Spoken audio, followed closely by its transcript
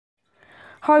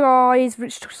Hi guys,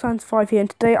 Rich Science 5 here, and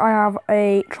today I have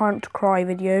a try not to cry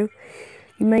video.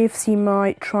 You may have seen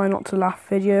my try not to laugh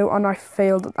video, and I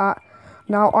failed at that.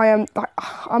 Now I'm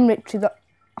literally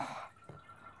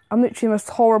the most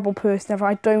horrible person ever.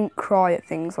 I don't cry at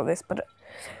things like this, but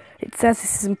it says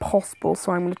this is impossible,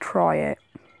 so I'm gonna try it.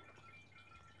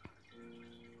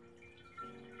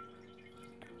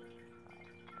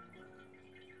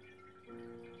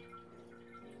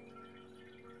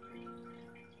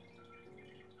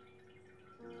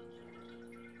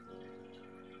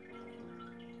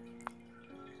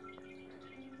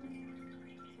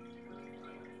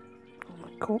 Oh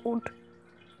my god.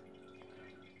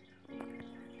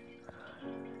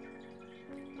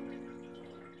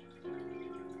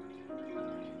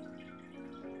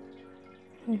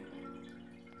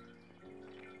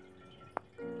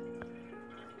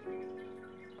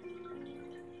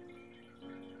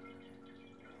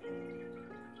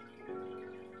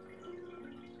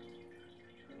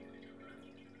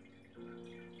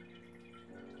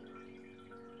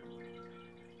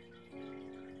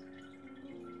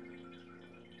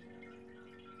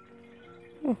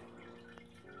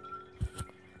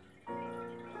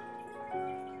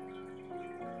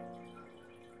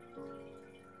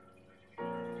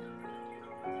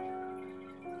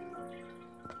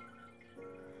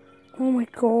 Oh my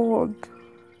god.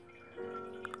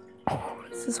 Oh,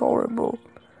 this is horrible.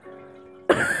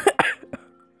 This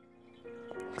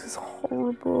is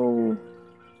horrible.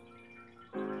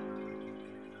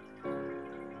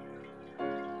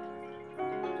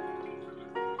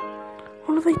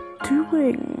 What are they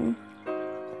doing?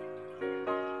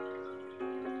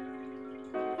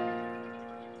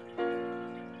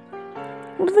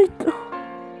 What are they do?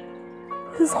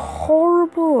 This is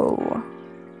horrible.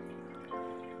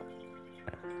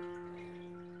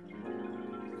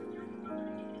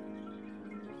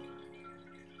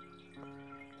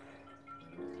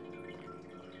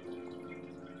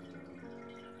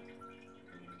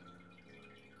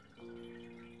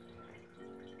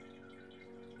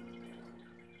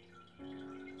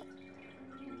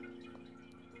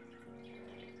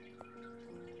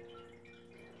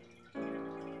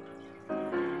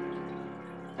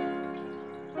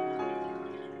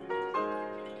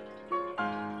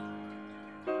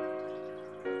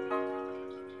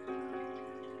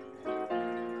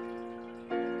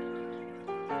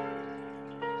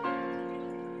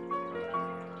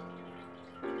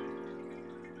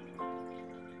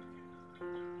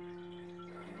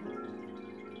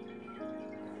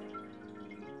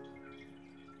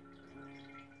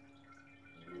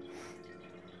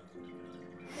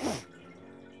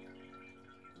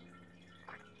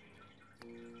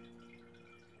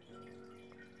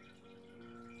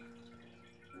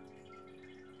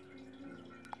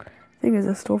 Thing is,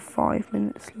 there's still 5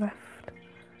 minutes left.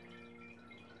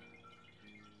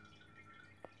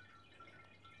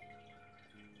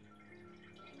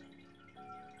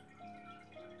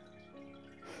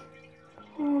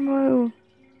 Oh no.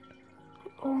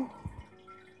 Oh.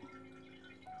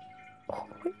 Oh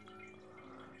my.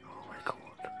 Oh my god.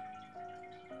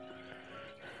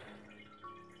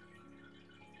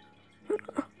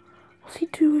 What's he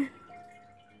doing?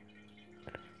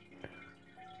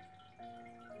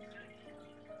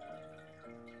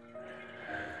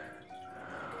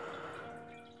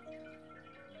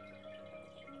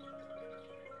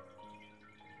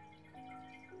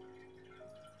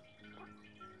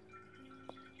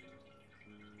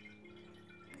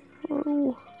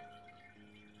 Oh.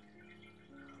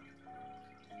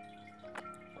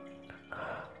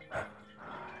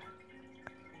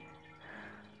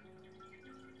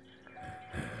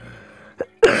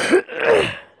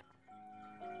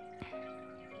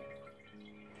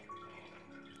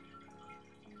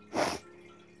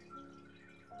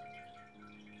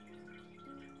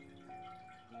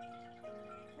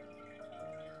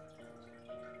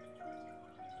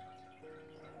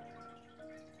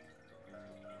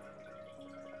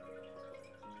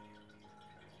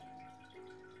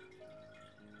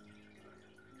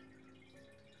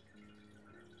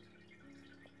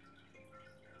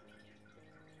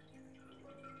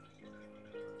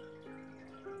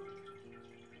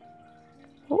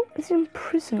 What? Is he in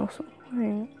prison or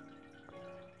something?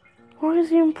 Why is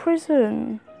he in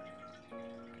prison?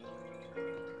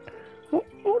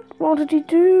 What did he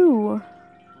do?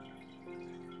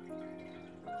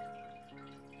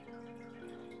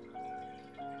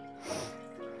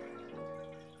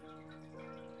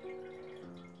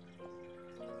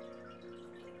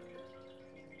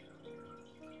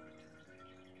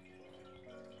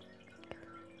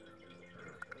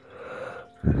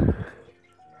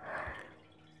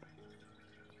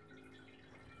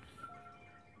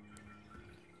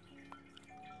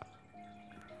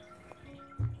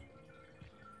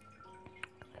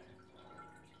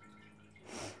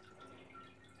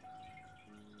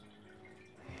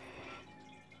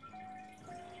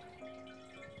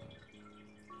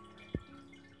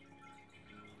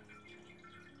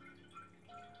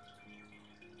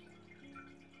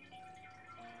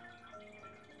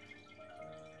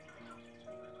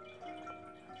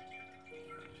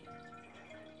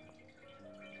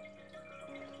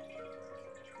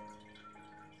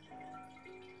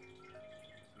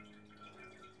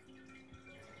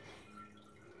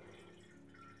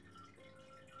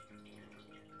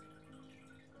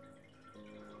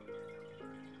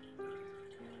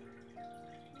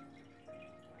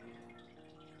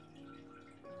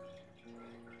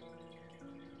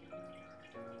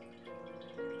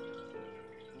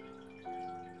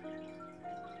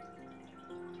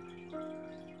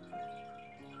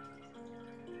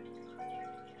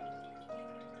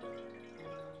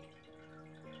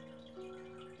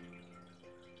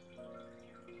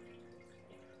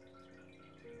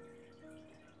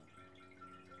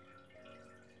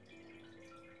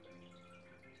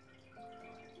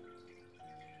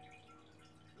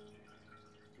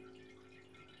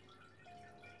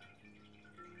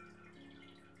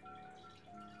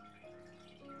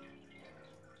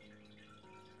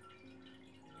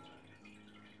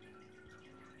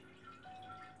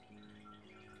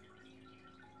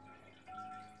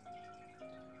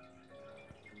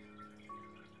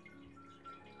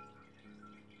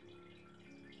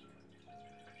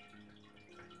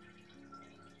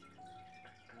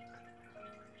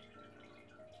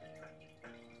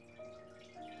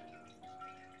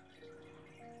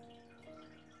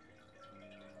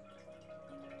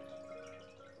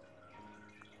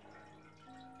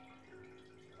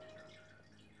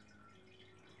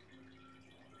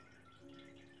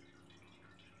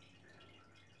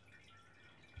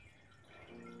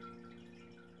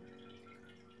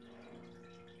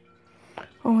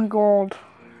 Oh my god.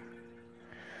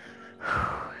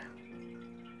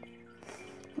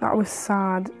 That was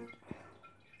sad.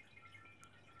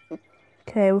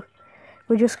 Okay,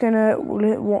 we're just gonna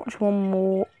watch one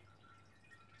more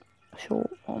short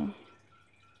one.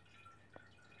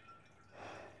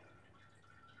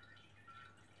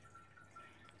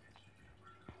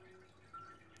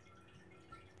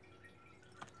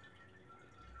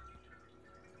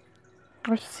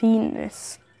 I've seen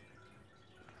this.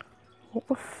 What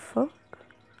the fuck?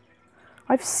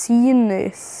 I've seen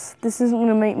this. This isn't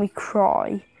gonna make me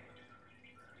cry.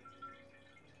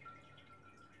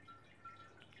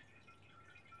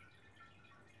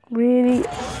 Really?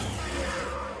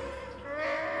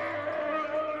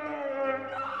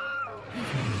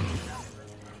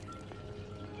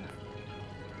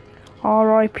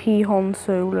 R.I.P. Han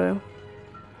Solo.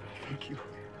 Thank you.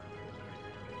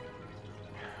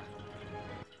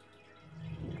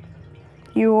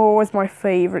 You were always my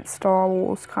favourite Star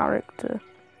Wars character.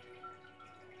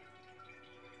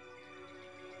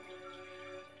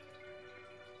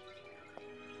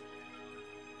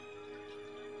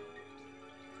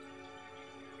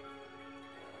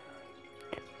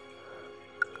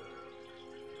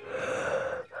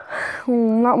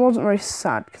 That wasn't very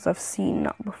sad because I've seen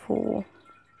that before.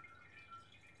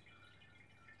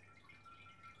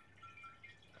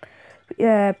 But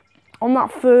yeah, on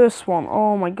that first one,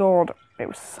 oh my god, it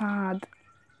was sad.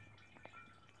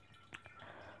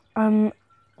 I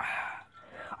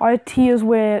had tears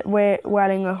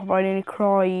welling up. I only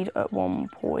cried at one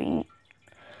point,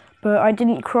 but I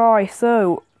didn't cry,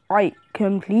 so I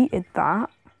completed that.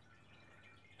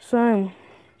 So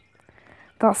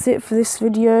that's it for this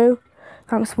video.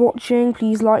 Thanks for watching.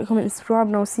 Please like, comment, subscribe,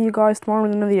 and I'll see you guys tomorrow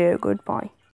with another video. Goodbye.